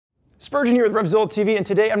Spurgeon here with RevZilla TV, and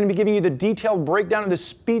today I'm going to be giving you the detailed breakdown of the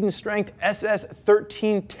Speed Strength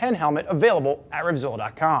SS1310 helmet available at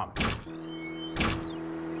RevZilla.com.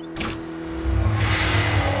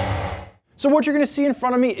 So what you're going to see in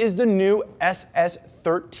front of me is the new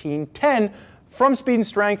SS1310 from Speed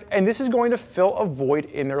Strength, and this is going to fill a void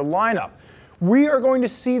in their lineup. We are going to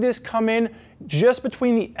see this come in just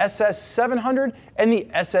between the SS700 and the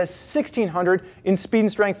SS1600 in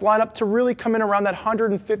Speed Strength lineup to really come in around that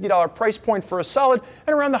 $150 price point for a solid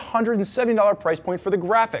and around the $170 price point for the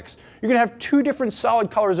graphics. You're going to have two different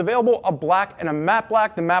solid colors available, a black and a matte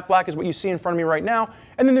black. The matte black is what you see in front of me right now,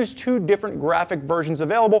 and then there's two different graphic versions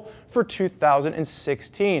available for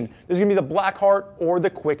 2016. There's going to be the Black Heart or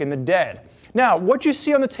the Quick and the Dead. Now, what you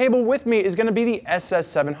see on the table with me is going to be the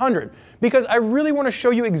SS700, because I really want to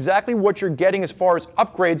show you exactly what you're getting as far as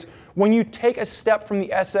upgrades when you take a step from the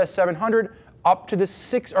SS700 up to the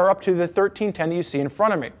 1310 that you see in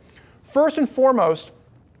front of me. First and foremost,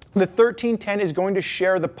 the 1310 is going to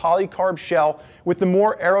share the polycarb shell with the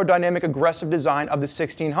more aerodynamic, aggressive design of the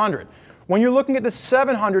 1600. When you're looking at the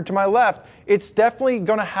 700 to my left, it's definitely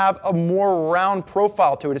going to have a more round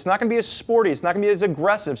profile to it. It's not going to be as sporty. It's not going to be as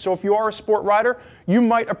aggressive. So if you are a sport rider, you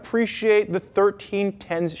might appreciate the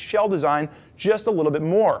 1310's shell design just a little bit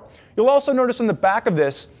more. You'll also notice on the back of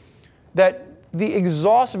this that the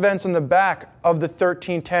exhaust vents on the back of the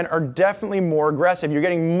 1310 are definitely more aggressive. You're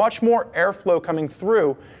getting much more airflow coming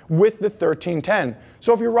through with the 1310.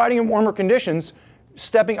 So if you're riding in warmer conditions,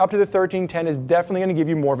 stepping up to the 1310 is definitely going to give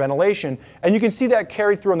you more ventilation. And you can see that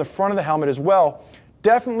carried through on the front of the helmet as well.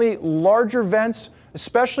 Definitely larger vents,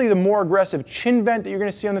 especially the more aggressive chin vent that you're going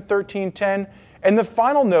to see on the 1310. And the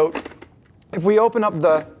final note, if we open up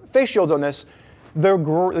the face shields on this,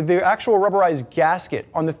 the actual rubberized gasket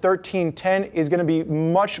on the 1310 is going to be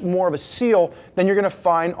much more of a seal than you're going to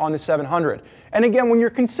find on the 700. And again, when you're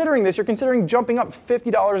considering this, you're considering jumping up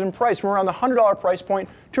 $50 in price from around the $100 price point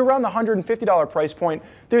to around the $150 price point.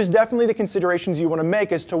 There's definitely the considerations you want to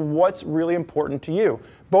make as to what's really important to you.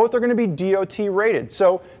 Both are going to be DOT rated,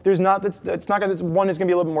 so one is going to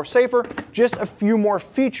be a little bit more safer, just a few more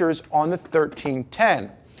features on the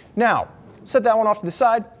 1310. Now, set that one off to the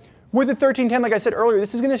side. With the 1310, like I said earlier,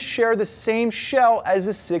 this is going to share the same shell as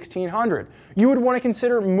the 1600. You would want to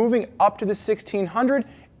consider moving up to the 1600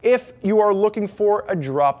 if you are looking for a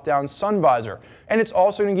drop-down sun visor. And it's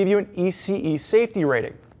also going to give you an ECE safety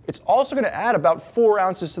rating. It's also going to add about 4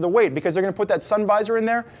 ounces to the weight because they're going to put that sun visor in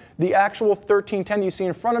there. The actual 1310 that you see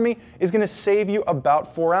in front of me is going to save you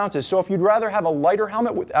about 4 ounces. So if you'd rather have a lighter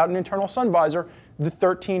helmet without an internal sun visor, the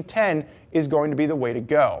 1310 is going to be the way to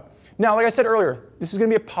go. Now, like I said earlier, this is going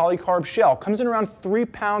to be a polycarb shell. Comes in around 3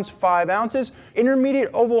 pounds, 5 ounces. Intermediate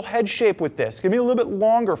oval head shape with this. It's going to be a little bit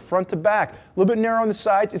longer front to back, a little bit narrow on the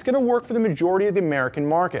sides. It's going to work for the majority of the American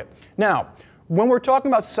market. Now, when we're talking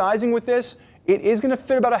about sizing with this, it is going to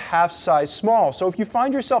fit about a half size small. So if you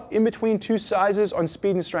find yourself in between two sizes on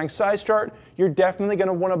Speed and Strength size chart, you're definitely going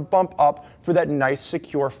to want to bump up for that nice,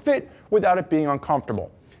 secure fit without it being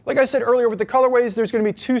uncomfortable. Like I said earlier, with the colorways, there's going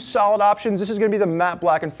to be two solid options. This is going to be the matte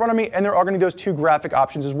black in front of me, and there are going to be those two graphic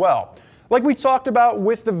options as well. Like we talked about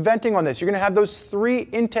with the venting on this, you're going to have those 3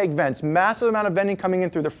 intake vents, massive amount of venting coming in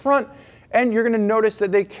through the front, and you're going to notice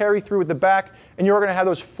that they carry through with the back, and you're going to have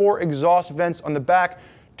those 4 exhaust vents on the back,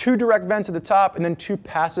 2 direct vents at the top, and then 2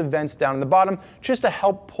 passive vents down in the bottom, just to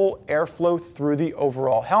help pull airflow through the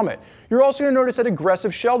overall helmet. You're also going to notice that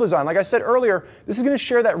aggressive shell design. Like I said earlier, this is going to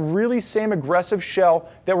share that really same aggressive shell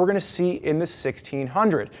that we're going to see in the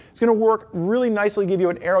 1600. It's going to work really nicely, give you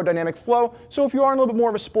an aerodynamic flow, so if you are in a little bit more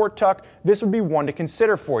of a sport tuck, this would be one to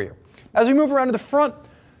consider for you. As we move around to the front,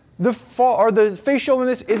 the face shield in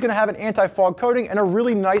this is going to have an anti-fog coating and a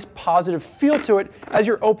really nice positive feel to it as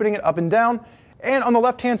you're opening it up and down. And on the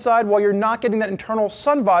left-hand side, while you're not getting that internal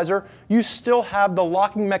sun visor, you still have the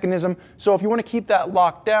locking mechanism. So if you want to keep that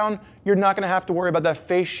locked down, you're not going to have to worry about that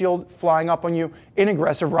face shield flying up on you in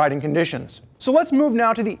aggressive riding conditions. So let's move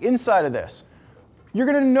now to the inside of this. You're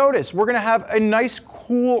going to notice we're going to have a nice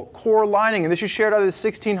cool core lining, and this is shared out of the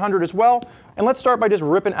 1600 as well. And let's start by just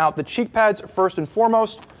ripping out the cheek pads first and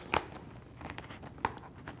foremost.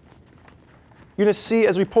 You're going to see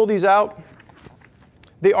as we pull these out,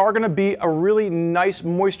 they are going to be a really nice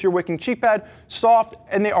moisture-wicking cheek pad, soft,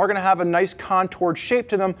 and they are going to have a nice contoured shape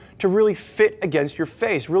to them to really fit against your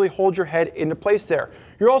face, really hold your head into place there.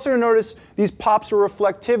 You're also going to notice these pops of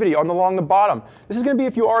reflectivity along the bottom. This is going to be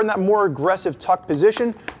if you are in that more aggressive tuck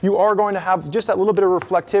position, you are going to have just that little bit of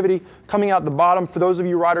reflectivity coming out the bottom for those of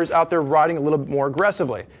you riders out there riding a little bit more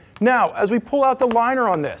aggressively. Now, as we pull out the liner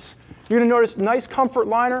on this, you're going to notice nice comfort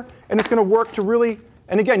liner, and it's going to work to really,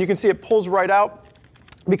 and again, you can see it pulls right out.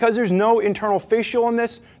 Because there's no internal face shield on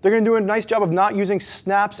this, they're going to do a nice job of not using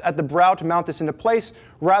snaps at the brow to mount this into place.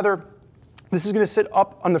 Rather, this is going to sit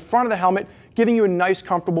up on the front of the helmet, giving you a nice,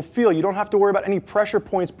 comfortable feel. You don't have to worry about any pressure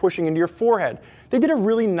points pushing into your forehead. They did a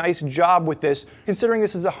really nice job with this, considering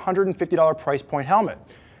this is a $150 price point helmet.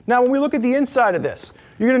 Now, when we look at the inside of this,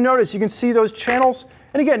 you're going to notice you can see those channels.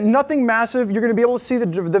 And again, nothing massive. You're going to be able to see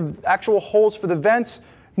the actual holes for the vents.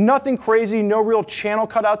 Nothing crazy, no real channel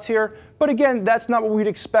cutouts here. But again, that's not what we'd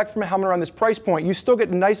expect from a helmet around this price point. You still get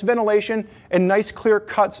nice ventilation and nice clear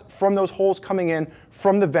cuts from those holes coming in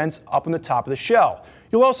from the vents up on the top of the shell.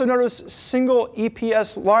 You'll also notice single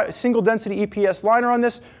density EPS liner on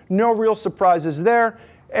this. No real surprises there.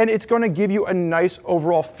 And it's going to give you a nice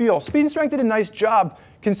overall feel. Speed and Strength did a nice job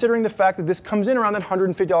considering the fact that this comes in around that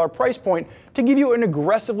 $150 price point to give you an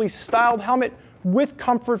aggressively styled helmet with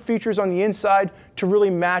comfort features on the inside to really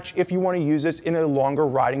match if you want to use this in a longer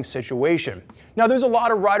riding situation. Now, there's a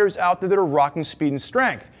lot of riders out there that are rocking Speed and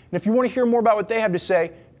Strength. And if you want to hear more about what they have to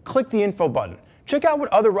say, click the info button. Check out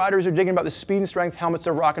what other riders are digging about the Speed and Strength helmets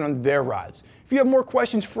they're rocking on their rides. If you have more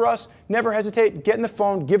questions for us, never hesitate, get in the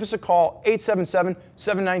phone, give us a call,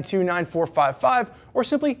 877-792-9455, or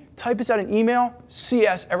simply type us out an email,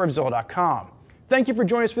 cs@revzilla.com. Thank you for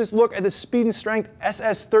joining us for this look at the Speed and Strength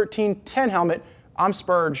SS1310 helmet. I'm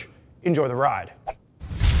Spurge. Enjoy the ride.